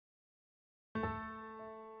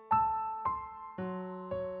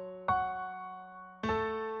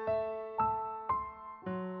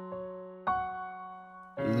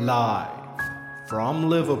Live from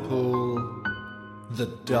Liverpool, The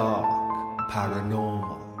Dark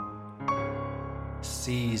Paranormal,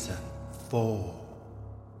 Season 4.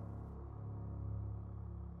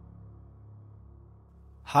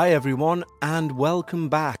 Hi everyone, and welcome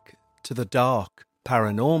back to The Dark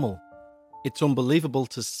Paranormal. It's unbelievable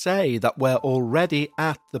to say that we're already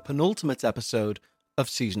at the penultimate episode of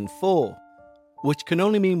Season 4, which can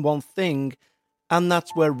only mean one thing, and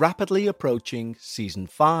that's we're rapidly approaching Season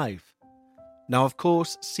 5. Now, of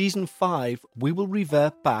course, Season 5, we will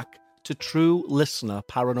revert back to true listener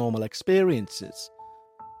paranormal experiences.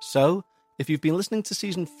 So, if you've been listening to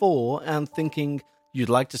Season 4 and thinking you'd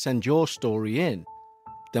like to send your story in,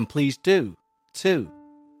 then please do, to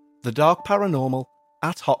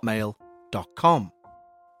thedarkparanormal@hotmail.com.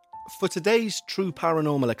 For today's true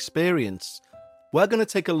paranormal experience, we're going to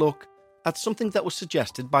take a look at something that was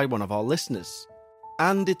suggested by one of our listeners.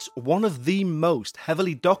 And it's one of the most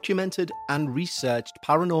heavily documented and researched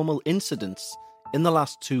paranormal incidents in the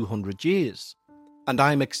last 200 years. And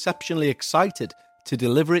I'm exceptionally excited to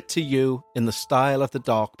deliver it to you in the style of The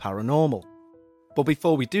Dark Paranormal. But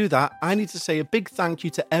before we do that, I need to say a big thank you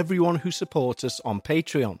to everyone who supports us on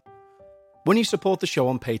Patreon. When you support the show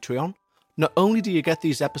on Patreon, not only do you get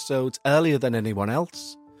these episodes earlier than anyone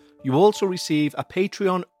else, you also receive a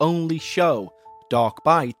Patreon-only show, Dark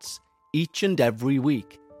Bites, each and every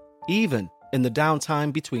week, even in the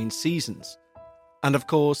downtime between seasons. And of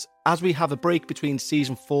course, as we have a break between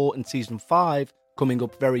Season 4 and Season 5 coming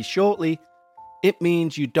up very shortly, it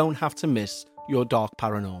means you don't have to miss your Dark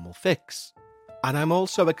Paranormal fix. And I'm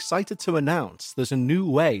also excited to announce there's a new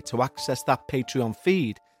way to access that Patreon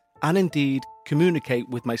feed and indeed communicate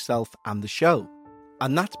with myself and the show.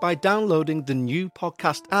 And that's by downloading the new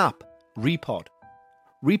podcast app, Repod.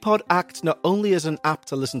 Repod acts not only as an app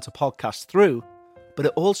to listen to podcasts through, but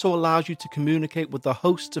it also allows you to communicate with the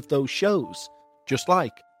hosts of those shows, just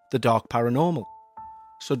like The Dark Paranormal.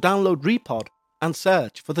 So download Repod and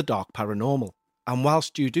search for The Dark Paranormal. And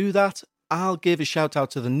whilst you do that, I'll give a shout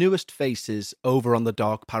out to the newest faces over on the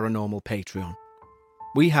Dark Paranormal Patreon.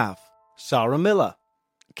 We have Sarah Miller,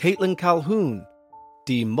 Caitlin Calhoun,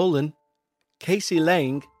 Dee Mullen, Casey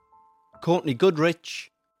Lang, Courtney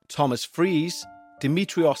Goodrich, Thomas Fries,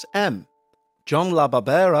 Dimitrios M, John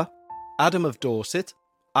LaBarbera, Adam of Dorset,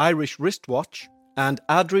 Irish Wristwatch, and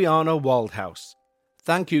Adriana Waldhouse.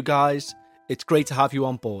 Thank you guys, it's great to have you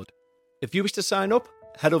on board. If you wish to sign up,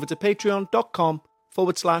 head over to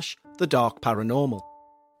patreon.com/The Dark Paranormal.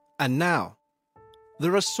 And now,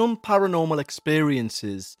 there are some paranormal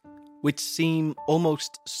experiences which seem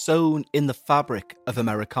almost sewn in the fabric of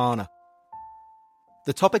Americana.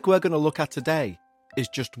 The topic we're going to look at today is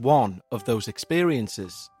just one of those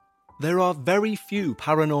experiences. There are very few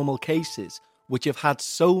paranormal cases which have had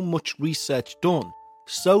so much research done,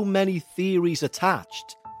 so many theories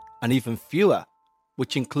attached, and even fewer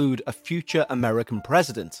which include a future American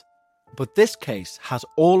president. But this case has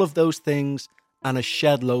all of those things and a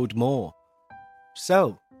shed load more.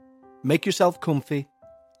 So, make yourself comfy,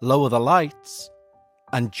 lower the lights,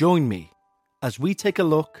 and join me as we take a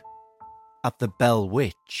look at the Bell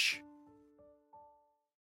Witch.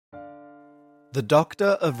 The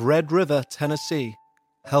doctor of Red River, Tennessee,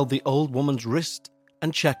 held the old woman's wrist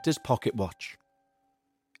and checked his pocket watch.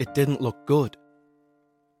 It didn't look good.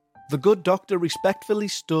 The good doctor respectfully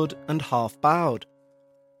stood and half bowed.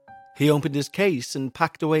 He opened his case and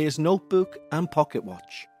packed away his notebook and pocket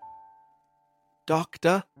watch.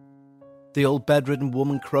 "Doctor," the old bedridden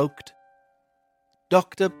woman croaked.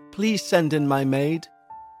 "Doctor, please send in my maid."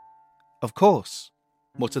 "Of course,"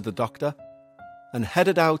 muttered the doctor, and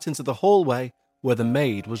headed out into the hallway where the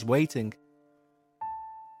maid was waiting.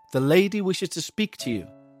 "The lady wishes to speak to you,"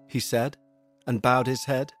 he said, and bowed his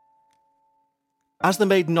head. As the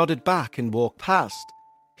maid nodded back and walked past,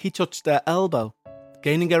 he touched her elbow,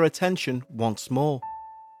 gaining her attention once more.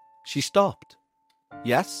 She stopped.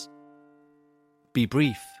 "Yes?" "Be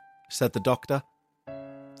brief," said the doctor.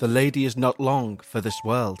 "The lady is not long for this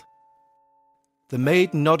world." The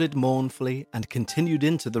maid nodded mournfully and continued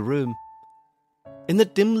into the room. In the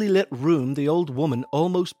dimly lit room, the old woman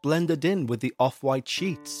almost blended in with the off-white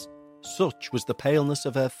sheets. Such was the paleness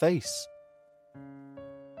of her face.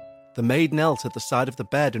 The maid knelt at the side of the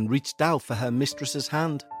bed and reached out for her mistress's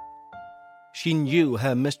hand. She knew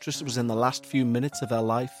her mistress was in the last few minutes of her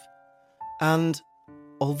life, and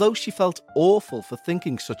although she felt awful for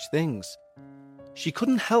thinking such things, she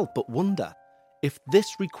couldn't help but wonder if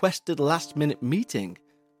this requested last-minute meeting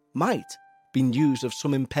might be news of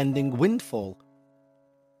some impending windfall.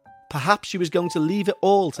 Perhaps she was going to leave it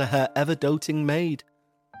all to her ever-doting maid.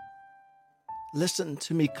 "Listen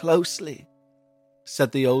to me closely,"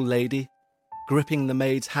 said the old lady, gripping the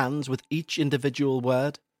maid's hands with each individual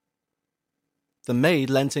word. The maid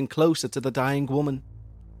leant in closer to the dying woman.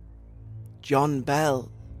 "John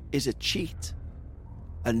Bell is a cheat,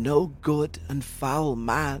 a no good and foul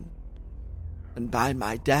man, and by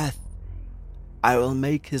my death I will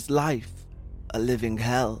make his life a living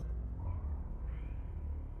hell."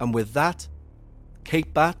 And with that,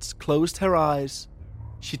 Kate Batts closed her eyes,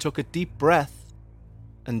 she took a deep breath,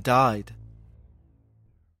 and died.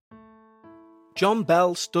 John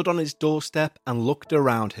Bell stood on his doorstep and looked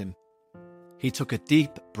around him. He took a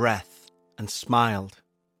deep breath and smiled.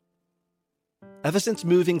 Ever since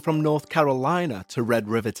moving from North Carolina to Red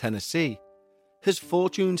River, Tennessee, his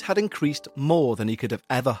fortunes had increased more than he could have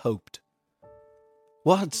ever hoped.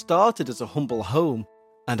 What had started as a humble home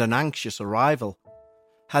and an anxious arrival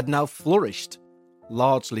had now flourished,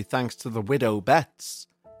 largely thanks to the widow Betts,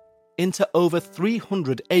 into over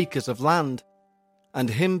 300 acres of land, and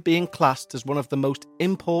him being classed as one of the most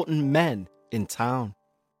important men in town.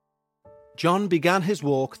 John began his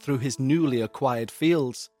walk through his newly acquired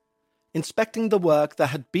fields, inspecting the work that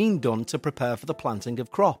had been done to prepare for the planting of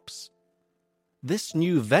crops. This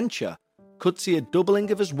new venture could see a doubling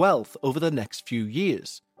of his wealth over the next few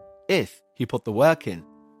years, if he put the work in,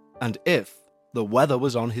 and if the weather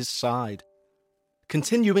was on his side.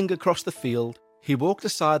 Continuing across the field, he walked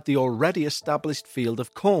aside the already established field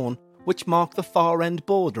of corn which marked the far end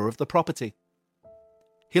border of the property.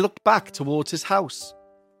 He looked back towards his house.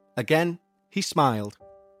 Again, he smiled.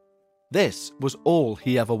 This was all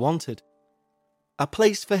he ever wanted. A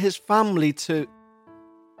place for his family to...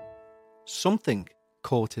 Something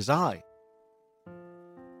caught his eye.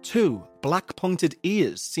 2 black-pointed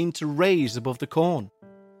ears seemed to raise above the corn,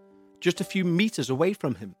 just a few meters away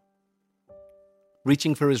from him.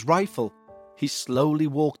 Reaching for his rifle, he slowly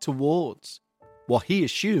walked towards what he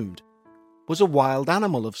assumed was a wild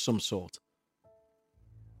animal of some sort.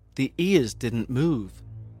 The ears didn't move,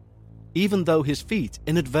 even though his feet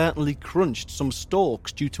inadvertently crunched some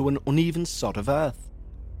stalks due to an uneven sod of earth.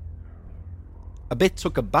 A bit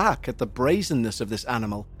took aback at the brazenness of this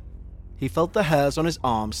animal, he felt the hairs on his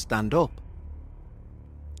arms stand up.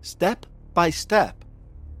 Step by step,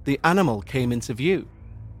 the animal came into view,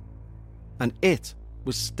 and it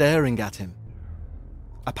was staring at him,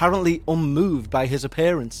 apparently unmoved by his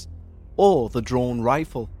appearance or the drawn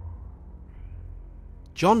rifle.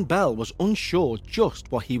 John Bell was unsure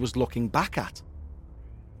just what he was looking back at,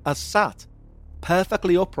 as sat,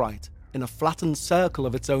 perfectly upright in a flattened circle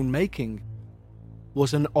of its own making,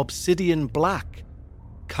 was an obsidian black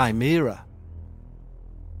chimera.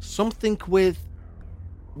 Something with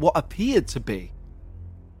what appeared to be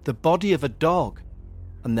the body of a dog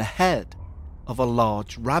and the head of a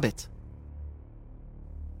large rabbit.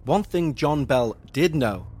 One thing John Bell did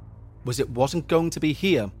know was it wasn't going to be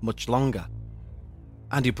here much longer,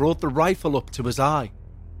 and he brought the rifle up to his eye.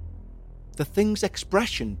 The thing's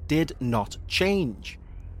expression did not change.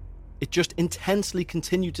 It just intensely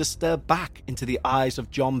continued to stare back into the eyes of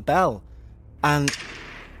John Bell, and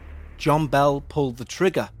John Bell pulled the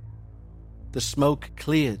trigger. The smoke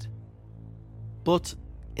cleared, but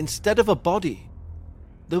instead of a body,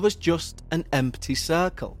 there was just an empty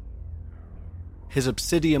circle. His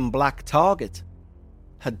obsidian black target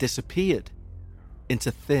had disappeared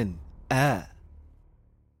into thin air.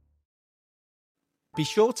 "Be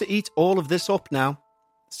sure to eat all of this up now,"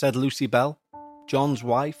 said Lucy Bell, John's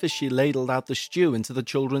wife, as she ladled out the stew into the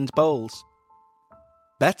children's bowls.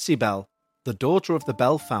 Betsy Bell, the daughter of the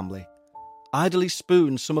Bell family, idly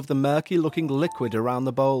spooned some of the murky-looking liquid around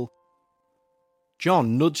the bowl.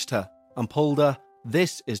 John nudged her and pulled a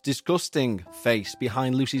 "this is disgusting" face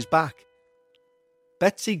behind Lucy's back.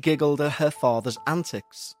 Betsy giggled at her father's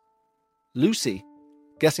antics. Lucy,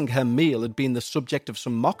 guessing her meal had been the subject of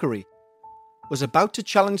some mockery, was about to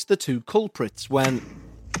challenge the two culprits when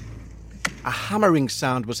a hammering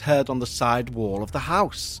sound was heard on the side wall of the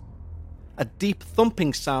house. A deep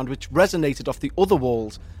thumping sound which resonated off the other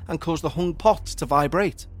walls and caused the hung pots to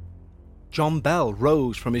vibrate. John Bell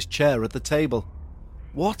rose from his chair at the table.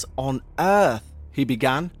 "What on earth?" he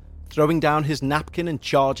began, throwing down his napkin and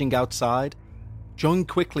charging outside, joined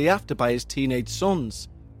quickly after by his teenage sons.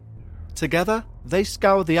 Together, they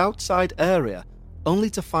scoured the outside area, only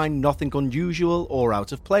to find nothing unusual or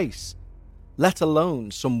out of place, let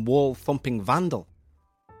alone some wall-thumping vandal.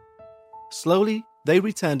 Slowly, they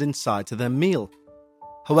returned inside to their meal.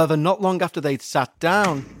 However, not long after they'd sat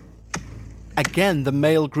down, again the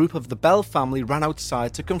male group of the Bell family ran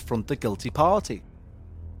outside to confront the guilty party,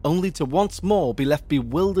 only to once more be left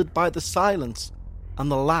bewildered by the silence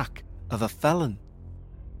and the lack of a felon.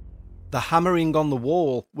 The hammering on the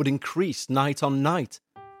wall would increase night on night,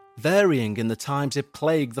 varying in the times it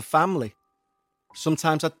plagued the family.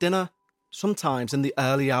 Sometimes at dinner, sometimes in the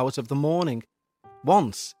early hours of the morning,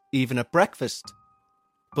 once even at breakfast.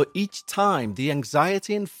 But each time the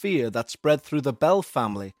anxiety and fear that spread through the Bell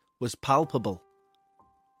family was palpable.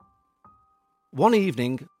 One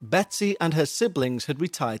evening, Betsy and her siblings had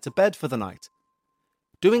retired to bed for the night.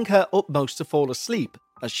 Doing her utmost to fall asleep,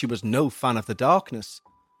 as she was no fan of the darkness,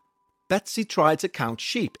 Betsy tried to count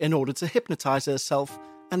sheep in order to hypnotise herself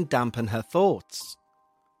and dampen her thoughts.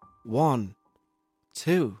 1,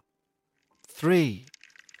 2, 3.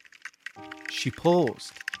 She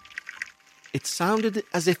paused. It sounded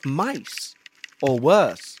as if mice, or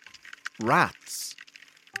worse, rats,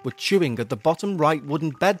 were chewing at the bottom right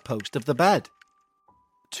wooden bedpost of the bed.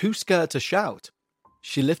 Too scared to shout,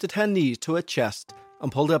 she lifted her knees to her chest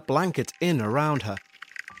and pulled her blanket in around her.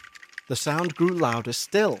 The sound grew louder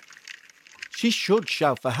still. She should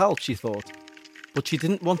shout for help, she thought, but she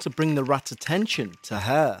didn't want to bring the rat's attention to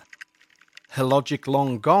her. Her logic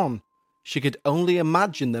long gone, she could only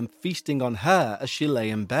imagine them feasting on her as she lay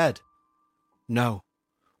in bed. No,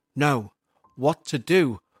 what to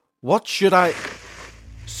do? What should I...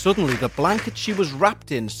 Suddenly, the blanket she was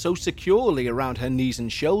wrapped in so securely around her knees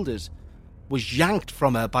and shoulders was yanked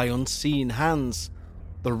from her by unseen hands.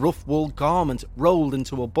 The rough wool garment rolled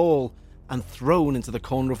into a ball and thrown into the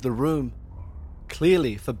corner of the room.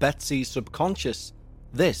 Clearly, for Betsy's subconscious,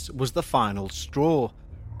 this was the final straw,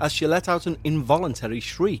 as she let out an involuntary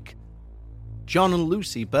shriek. John and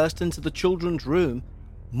Lucy burst into the children's room,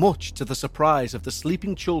 much to the surprise of the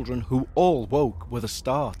sleeping children, who all woke with a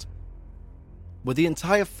start. With the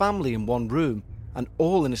entire family in one room and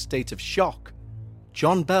all in a state of shock,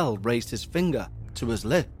 John Bell raised his finger to his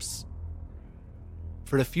lips.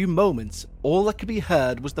 For a few moments, all that could be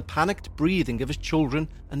heard was the panicked breathing of his children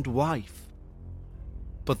and wife.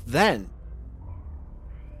 But then,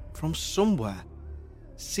 from somewhere,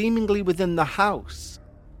 seemingly within the house,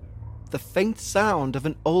 the faint sound of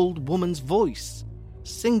an old woman's voice,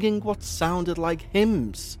 singing what sounded like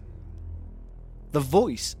hymns. The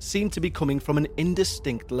voice seemed to be coming from an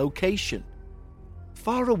indistinct location,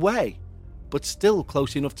 far away, but still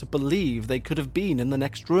close enough to believe they could have been in the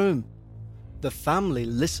next room. The family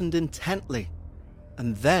listened intently,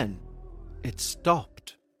 and then it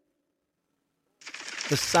stopped.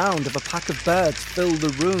 The sound of a pack of birds filled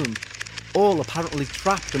the room, all apparently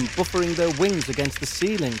trapped and buffering their wings against the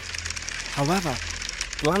ceiling. However,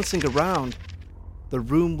 glancing around, the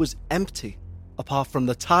room was empty, apart from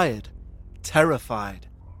the tired, terrified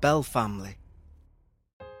Bell family.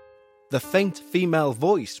 The faint female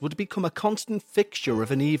voice would become a constant fixture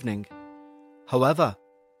of an evening. However,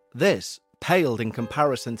 this paled in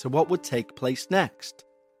comparison to what would take place next.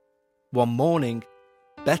 One morning,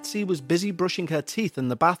 Betsy was busy brushing her teeth in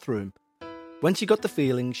the bathroom when she got the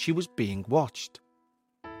feeling she was being watched.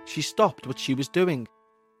 She stopped what she was doing,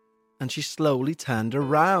 and she slowly turned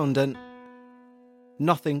around, and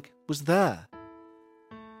nothing was there.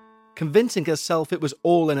 Convincing herself it was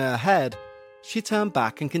all in her head, she turned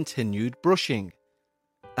back and continued brushing.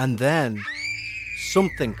 And then,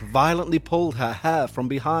 something violently pulled her hair from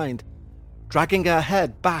behind, dragging her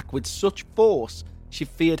head back with such force she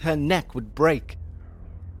feared her neck would break.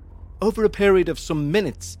 Over a period of some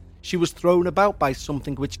minutes, she was thrown about by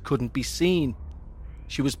something which couldn't be seen.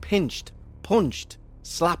 She was pinched, punched,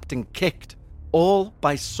 slapped and kicked, all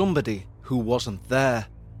by somebody who wasn't there.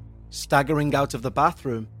 Staggering out of the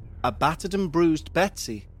bathroom, a battered and bruised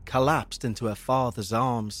Betsy collapsed into her father's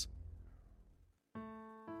arms.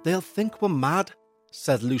 "They'll think we're mad,"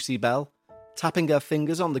 said Lucy Bell, tapping her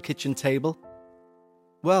fingers on the kitchen table.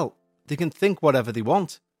 "Well, they can think whatever they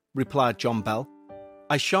want," replied John Bell.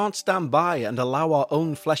 "I shan't stand by and allow our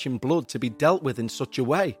own flesh and blood to be dealt with in such a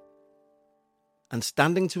way." And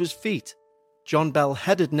standing to his feet, John Bell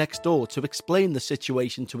headed next door to explain the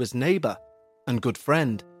situation to his neighbour and good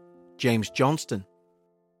friend, James Johnston.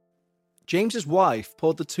 James's wife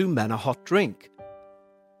poured the two men a hot drink.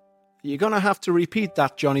 "You're going to have to repeat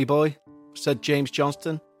that, Johnny boy," said James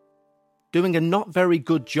Johnston, doing a not very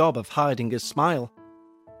good job of hiding his smile.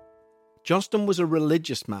 Johnston was a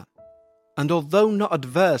religious man, and although not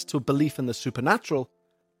adverse to a belief in the supernatural,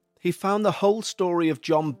 he found the whole story of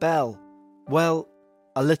John Bell, well,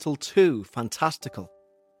 a little too fantastical.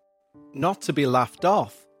 Not to be laughed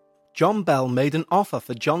off, John Bell made an offer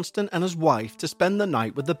for Johnston and his wife to spend the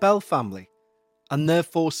night with the Bell family, and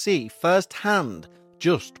therefore see firsthand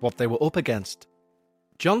just what they were up against.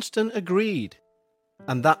 Johnston agreed,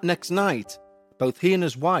 and that next night, both he and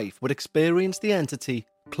his wife would experience the entity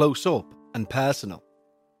close up and personal.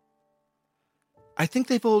 "I think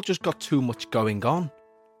they've all just got too much going on,"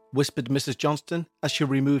 whispered Mrs. Johnston as she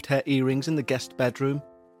removed her earrings in the guest bedroom.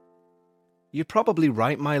 "You're probably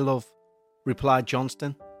right, my love," replied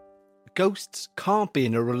Johnston. "Ghosts can't be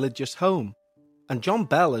in a religious home, and John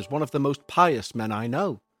Bell is one of the most pious men I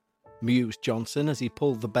know," mused Johnson as he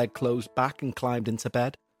pulled the bedclothes back and climbed into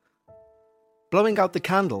bed. Blowing out the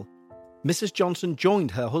candle, Mrs. Johnson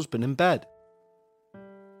joined her husband in bed.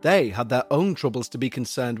 They had their own troubles to be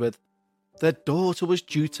concerned with. Their daughter was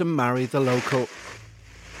due to marry the local.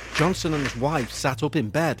 Johnson and his wife sat up in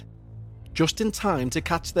bed, just in time to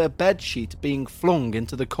catch their bedsheet being flung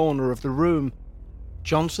into the corner of the room.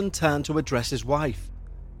 Johnson turned to address his wife.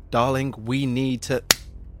 "Darling, we need to..."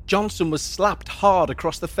 Johnson was slapped hard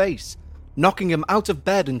across the face, knocking him out of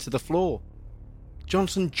bed into the floor.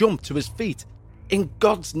 Johnson jumped to his feet. "In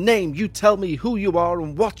God's name, you tell me who you are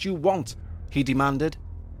and what you want," he demanded.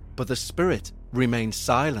 But the spirit remained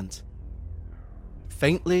silent.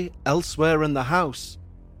 Faintly elsewhere in the house,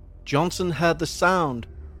 Johnson heard the sound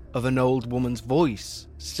of an old woman's voice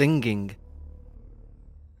singing.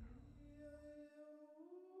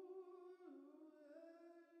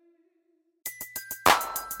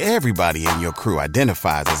 Everybody in your crew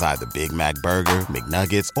identifies as either Big Mac Burger,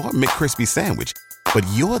 McNuggets, or McCrispy Sandwich. But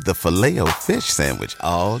you're the Filet-O-Fish Sandwich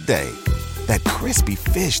all day. That crispy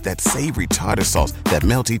fish, that savory tartar sauce, that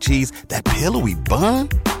melty cheese, that pillowy bun.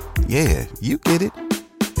 Yeah, you get it.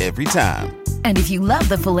 Every time. And if you love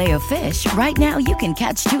the Filet-O-Fish, right now you can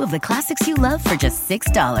catch two of the classics you love for just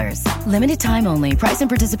 $6. Limited time only. Price and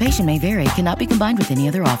participation may vary. Cannot be combined with any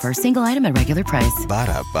other offer. Single item at regular price.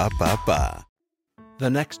 Ba-da-ba-ba-ba. The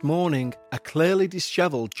next morning, a clearly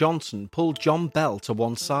disheveled Johnson pulled John Bell to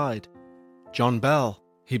one side. "John Bell,"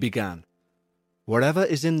 he began, "whatever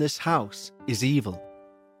is in this house is evil.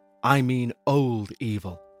 I mean old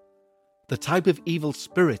evil. The type of evil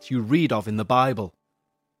spirit you read of in the Bible.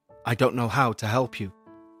 I don't know how to help you."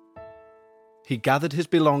 He gathered his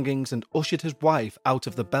belongings and ushered his wife out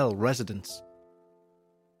of the Bell residence.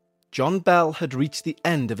 John Bell had reached the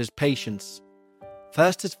end of his patience.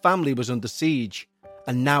 First his family was under siege,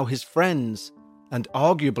 and now his friends, and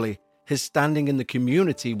arguably his standing in the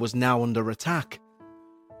community was now under attack.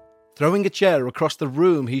 Throwing a chair across the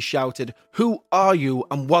room, he shouted, "Who are you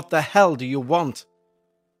and what the hell do you want?"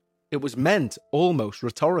 It was meant almost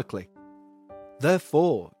rhetorically.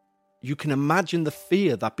 Therefore, you can imagine the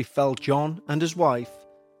fear that befell John and his wife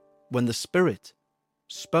when the spirit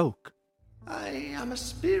spoke. "I am a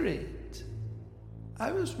spirit.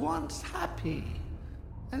 I was once happy,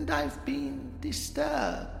 and I've been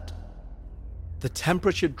disturbed." The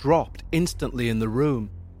temperature dropped instantly in the room,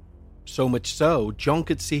 so much so John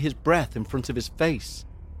could see his breath in front of his face.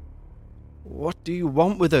 "What do you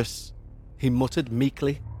want with us?" he muttered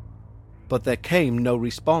meekly. But there came no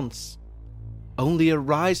response, only a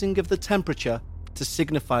rising of the temperature to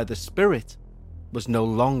signify the spirit was no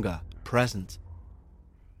longer present.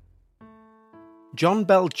 John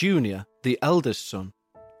Bell Jr., the eldest son,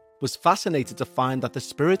 was fascinated to find that the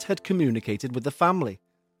spirit had communicated with the family,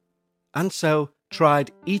 and so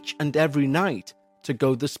tried each and every night to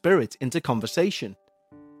goad the spirit into conversation.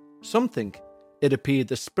 Something, it appeared,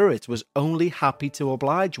 the spirit was only happy to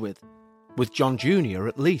oblige with John Jr.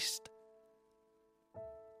 at least.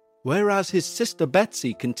 Whereas his sister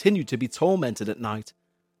Betsy continued to be tormented at night,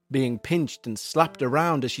 being pinched and slapped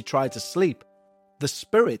around as she tried to sleep, the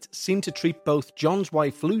spirit seemed to treat both John's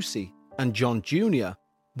wife Lucy and John Jr.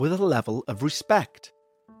 with a level of respect,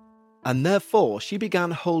 and therefore she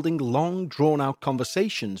began holding long drawn-out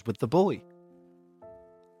conversations with the boy.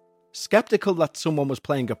 Skeptical that someone was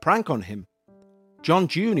playing a prank on him, John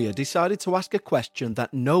Jr. decided to ask a question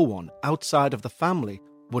that no one outside of the family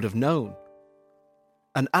would have known,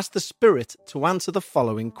 and asked the spirit to answer the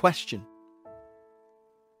following question.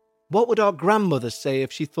 What would our grandmother say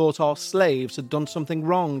if she thought our slaves had done something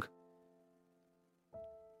wrong?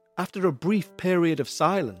 After a brief period of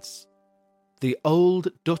silence, the old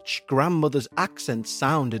Dutch grandmother's accent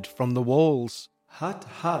sounded from the walls. Hut,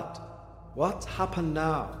 hut, what happened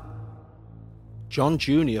now? John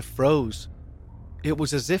Jr. froze. It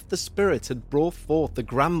was as if the spirit had brought forth the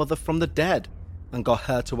grandmother from the dead and got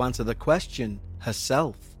her to answer the question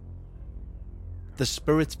herself. The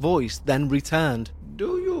spirit's voice then returned.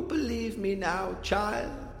 Do you believe me now,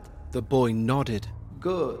 child? The boy nodded.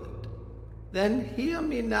 Good. Then hear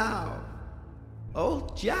me now.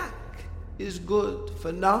 Old Jack is good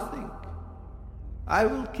for nothing. I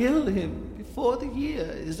will kill him before the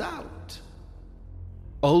year is out.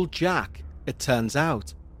 Old Jack, it turns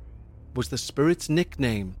out, was the spirit's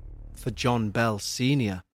nickname for John Bell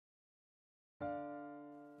Sr.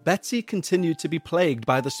 Betsy continued to be plagued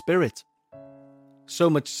by the spirit. So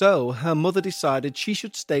much so, her mother decided she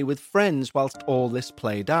should stay with friends whilst all this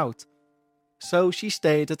played out. So she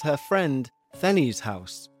stayed at her friend Thenny's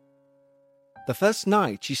house. The first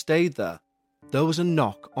night she stayed there was a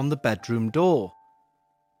knock on the bedroom door.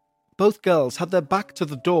 Both girls had their back to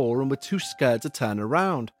the door and were too scared to turn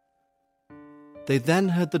around. They then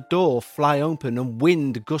heard the door fly open and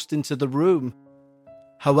wind gust into the room.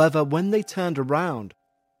 However, when they turned around,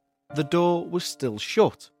 the door was still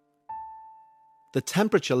shut. The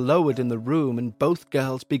temperature lowered in the room and both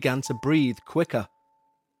girls began to breathe quicker.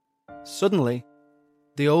 Suddenly,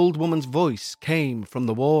 the old woman's voice came from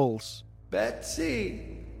the walls.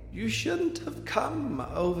 Betsy, you shouldn't have come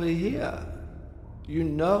over here. You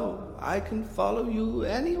know I can follow you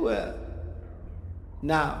anywhere.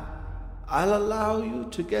 Now, I'll allow you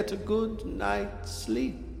to get a good night's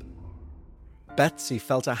sleep. Betsy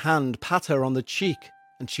felt a hand pat her on the cheek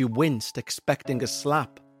and she winced, expecting a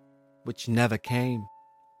slap, which never came.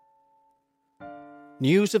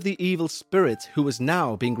 News of the evil spirit, who was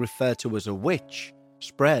now being referred to as a witch,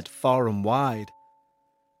 spread far and wide,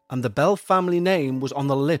 and the Bell family name was on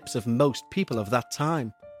the lips of most people of that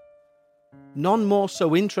time. None more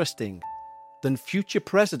so interesting than future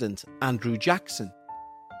President Andrew Jackson.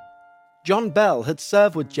 John Bell had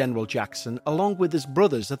served with General Jackson along with his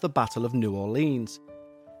brothers at the Battle of New Orleans,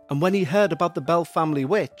 and when he heard about the Bell family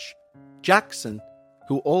witch, Jackson,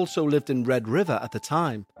 who also lived in Red River at the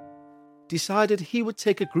time, decided he would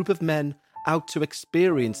take a group of men out to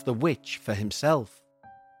experience the witch for himself.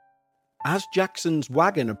 As Jackson's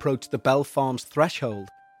wagon approached the Bell farm's threshold,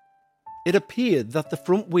 it appeared that the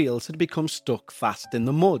front wheels had become stuck fast in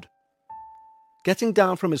the mud. Getting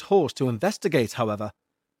down from his horse to investigate, however,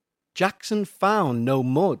 Jackson found no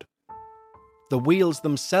mud. The wheels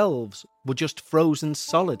themselves were just frozen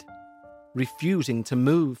solid, refusing to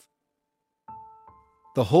move.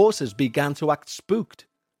 The horses began to act spooked,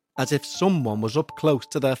 as if someone was up close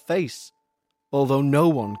to their face, although no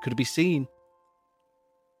one could be seen.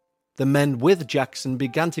 The men with Jackson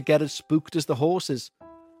began to get as spooked as the horses,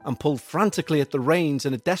 and pulled frantically at the reins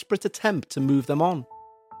in a desperate attempt to move them on.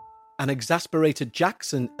 An exasperated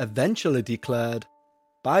Jackson eventually declared,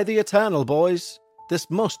 "By the Eternal, boys, this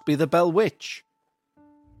must be the Bell Witch."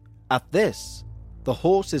 At this, the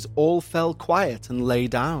horses all fell quiet and lay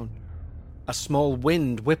down. A small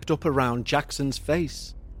wind whipped up around Jackson's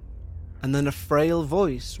face, and then a frail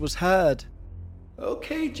voice was heard.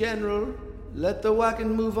 Okay, General, let the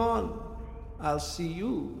wagon move on. I'll see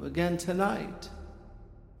you again tonight.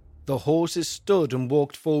 The horses stood and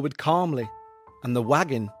walked forward calmly, and the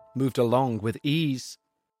wagon moved along with ease.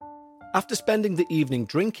 After spending the evening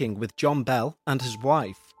drinking with John Bell and his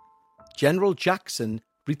wife, General Jackson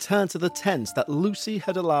returned to the tents that Lucy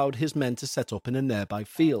had allowed his men to set up in a nearby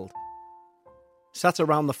field. Sat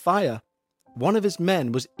around the fire, one of his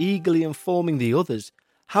men was eagerly informing the others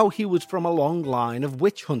how he was from a long line of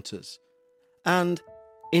witch hunters, and,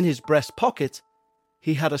 in his breast pocket,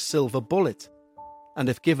 he had a silver bullet, and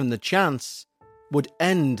if given the chance, would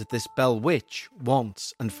end this Bell Witch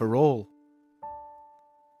once and for all.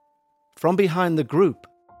 From behind the group,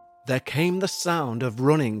 there came the sound of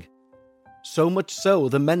running, so much so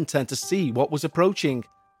the men turned to see what was approaching.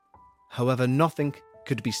 However, nothing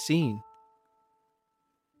could be seen.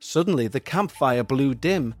 Suddenly, the campfire blew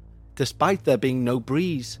dim, despite there being no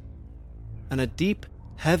breeze, and a deep,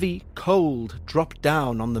 heavy cold dropped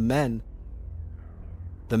down on the men.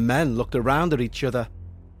 The men looked around at each other,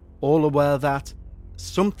 all aware that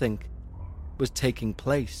something was taking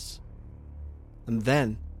place. And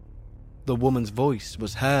then, the woman's voice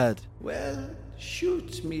was heard. Well,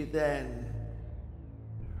 shoot me then.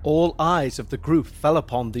 All eyes of the group fell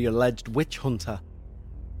upon the alleged witch hunter,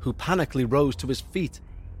 who panically rose to his feet.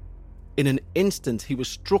 In an instant, he was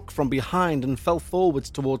struck from behind and fell forwards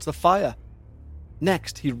towards the fire.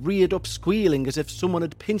 Next, he reared up squealing as if someone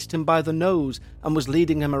had pinched him by the nose and was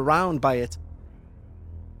leading him around by it.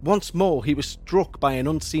 Once more, he was struck by an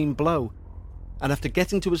unseen blow, and after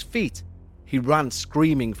getting to his feet, he ran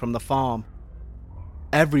screaming from the farm.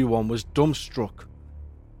 Everyone was dumbstruck.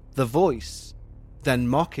 The voice, then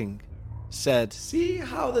mocking, said, See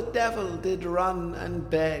how the devil did run and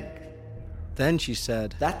beg. Then she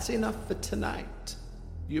said, That's enough for tonight.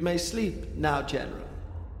 You may sleep now, General.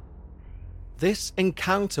 This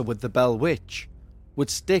encounter with the Bell Witch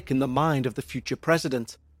would stick in the mind of the future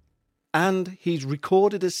president, and he's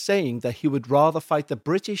recorded as saying that he would rather fight the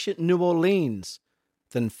British at New Orleans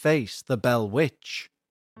than face the Bell Witch.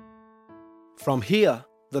 From here,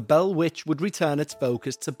 the Bell Witch would return its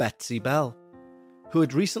focus to Betsy Bell, who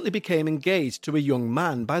had recently become engaged to a young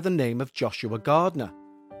man by the name of Joshua Gardner.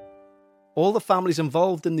 all the families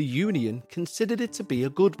involved in the union considered it to be a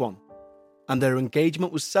good one, and their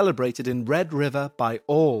engagement was celebrated in Red River by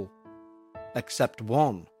all, except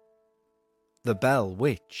one, the Bell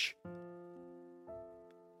Witch.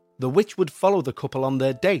 The witch would follow the couple on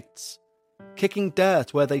their dates, kicking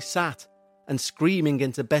dirt where they sat and screaming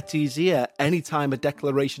into Betsy's ear any time a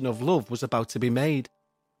declaration of love was about to be made.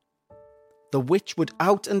 The witch would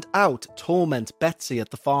out and out torment Betsy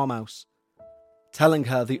at the farmhouse, telling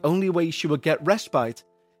her the only way she would get respite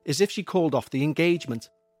is if she called off the engagement.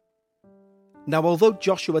 Now, although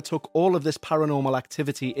Joshua took all of this paranormal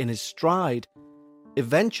activity in his stride,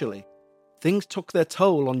 eventually things took their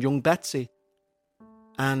toll on young Betsy,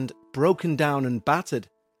 and, broken down and battered,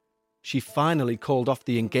 she finally called off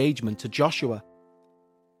the engagement to Joshua.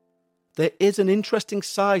 There is an interesting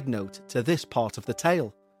side note to this part of the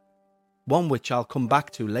tale, one which I'll come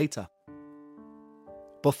back to later.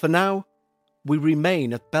 But for now, we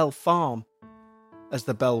remain at Bell Farm, as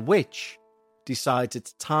the Bell Witch decides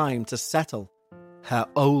it's time to settle her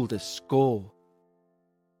oldest score.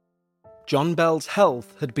 John Bell's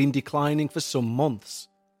health had been declining for some months,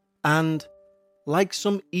 and, like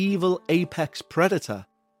some evil apex predator,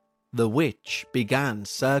 the witch began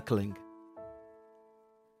circling.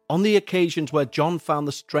 On the occasions where John found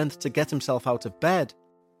the strength to get himself out of bed,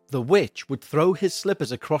 the witch would throw his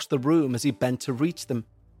slippers across the room as he bent to reach them.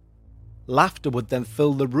 Laughter would then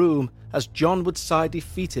fill the room as John would sigh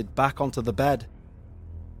defeated back onto the bed,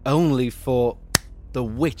 only for the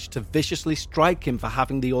witch to viciously strike him for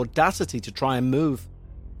having the audacity to try and move.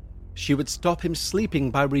 She would stop him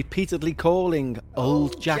sleeping by repeatedly calling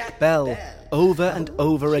Old Jack Bell over and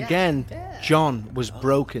over again. John was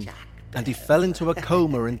broken, and he fell into a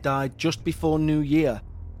coma and died just before New Year,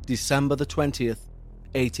 December the 20th,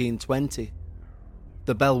 1820.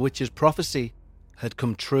 The Bell Witch's prophecy had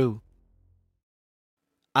come true.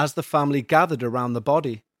 As the family gathered around the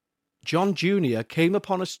body, John Jr. came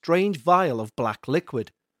upon a strange vial of black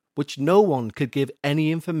liquid, which no one could give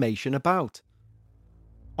any information about.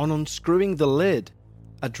 On unscrewing the lid,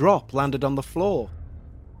 a drop landed on the floor,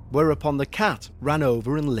 whereupon the cat ran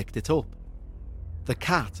over and licked it up. The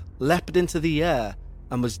cat leapt into the air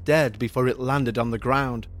and was dead before it landed on the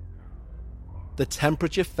ground. The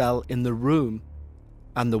temperature fell in the room,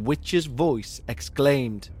 and the witch's voice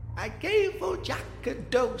exclaimed, "I gave old Jack a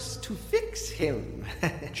dose to fix him."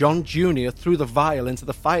 John Jr. threw the vial into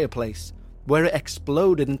the fireplace, where it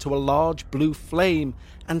exploded into a large blue flame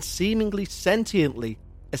and seemingly sentiently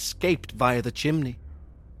escaped via the chimney.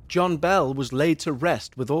 John Bell was laid to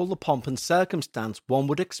rest with all the pomp and circumstance one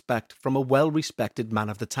would expect from a well-respected man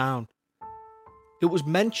of the town. It was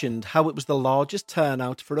mentioned how it was the largest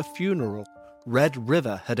turnout for a funeral Red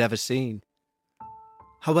River had ever seen.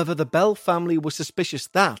 However, the Bell family was suspicious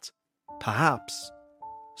that, perhaps,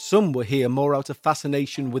 some were here more out of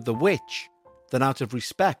fascination with the witch than out of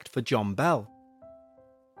respect for John Bell.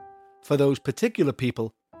 For those particular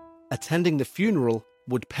people, attending the funeral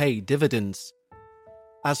would pay dividends,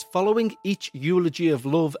 as following each eulogy of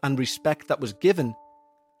love and respect that was given,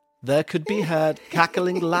 there could be heard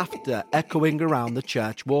cackling laughter echoing around the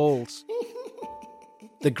church walls.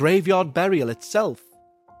 The graveyard burial itself,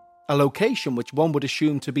 a location which one would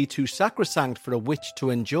assume to be too sacrosanct for a witch to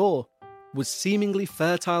endure, was seemingly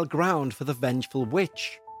fertile ground for the vengeful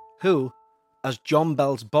witch, who, as John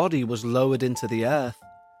Bell's body was lowered into the earth,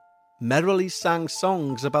 merrily sang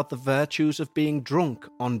songs about the virtues of being drunk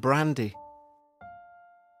on brandy.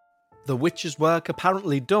 The witch's work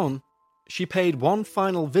apparently done, she paid one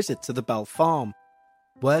final visit to the Bell farm,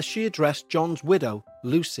 where she addressed John's widow,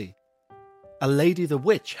 Lucy, a lady the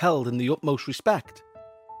witch held in the utmost respect.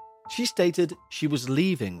 She stated she was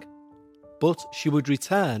leaving, but she would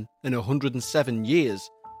return in 107 years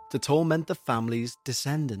to torment the family's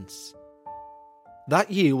descendants. That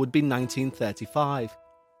year would be 1935,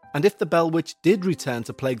 and if the Bell Witch did return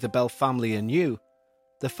to plague the Bell family anew,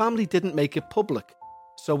 the family didn't make it public,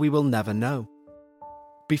 so we will never know.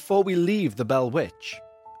 Before we leave the Bell Witch,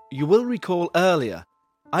 you will recall earlier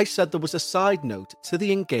I said there was a side note to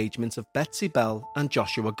the engagement of Betsy Bell and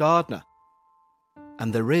Joshua Gardner.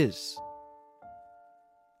 And there is.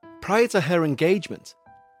 Prior to her engagement,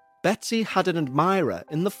 Betsy had an admirer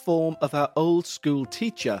in the form of her old school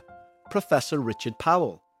teacher, Professor Richard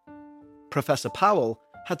Powell. Professor Powell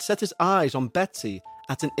had set his eyes on Betsy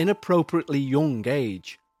at an inappropriately young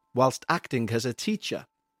age, whilst acting as a teacher.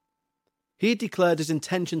 He declared his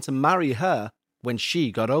intention to marry her when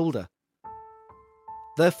she got older.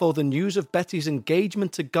 Therefore, the news of Betty's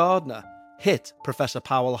engagement to Gardner hit Professor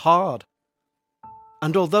Powell hard.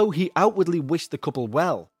 And although he outwardly wished the couple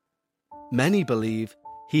well, many believe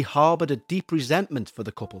he harboured a deep resentment for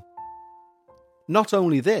the couple. Not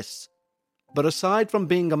only this, but aside from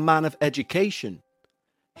being a man of education,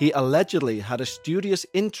 he allegedly had a studious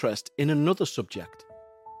interest in another subject,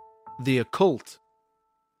 the occult.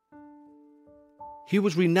 He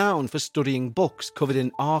was renowned for studying books covered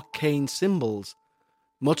in arcane symbols,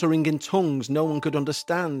 muttering in tongues no one could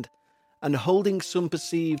understand, and holding some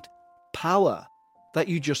perceived power that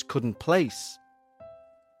you just couldn't place.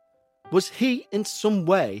 Was he in some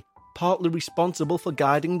way partly responsible for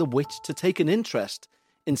guiding the witch to take an interest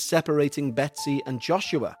in separating Betsy and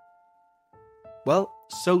Joshua? Well,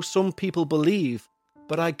 so some people believe,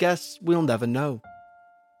 but I guess we'll never know.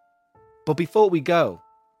 But before we go,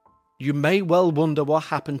 you may well wonder what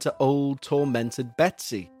happened to old tormented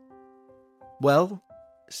Betsy. Well,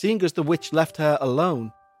 seeing as the witch left her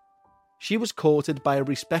alone, she was courted by a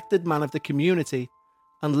respected man of the community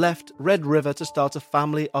and left Red River to start a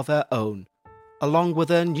family of her own, along with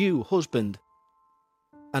her new husband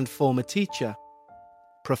and former teacher,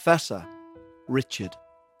 Professor Richard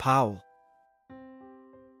Powell.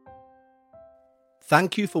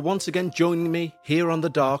 Thank you for once again joining me here on The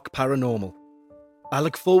Dark Paranormal. I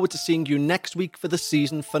look forward to seeing you next week for the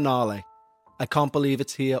season finale. I can't believe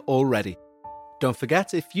it's here already. Don't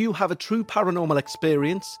forget, if you have a true paranormal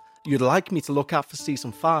experience you'd like me to look at for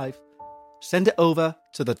season 5, send it over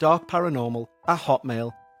to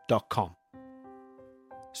thedarkparanormal@hotmail.com.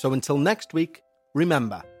 So until next week,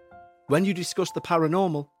 remember, when you discuss the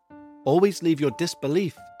paranormal, always leave your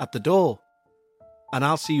disbelief at the door. And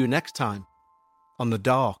I'll see you next time on The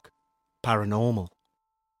Dark Paranormal.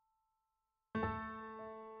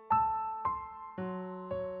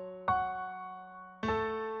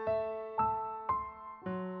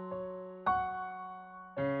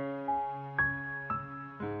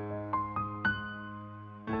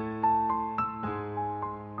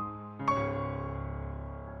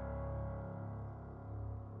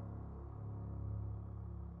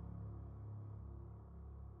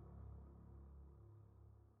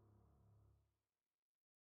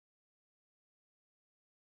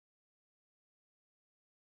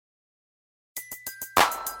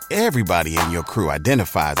 Everybody in your crew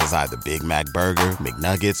identifies as either Big Mac Burger,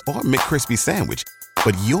 McNuggets, or McCrispy Sandwich.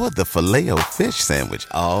 But you're the Filet-O-Fish Sandwich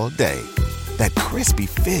all day. That crispy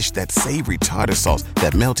fish, that savory tartar sauce,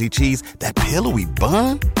 that melty cheese, that pillowy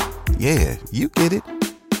bun. Yeah, you get it.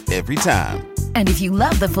 Every time. And if you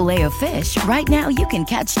love the Filet-O-Fish, right now you can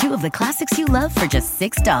catch 2 of the classics you love for just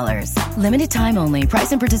 $6. Limited time only.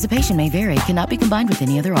 Price and participation may vary. Cannot be combined with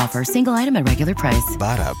any other offer. Single item at regular price.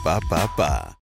 Ba-da-ba-ba-ba.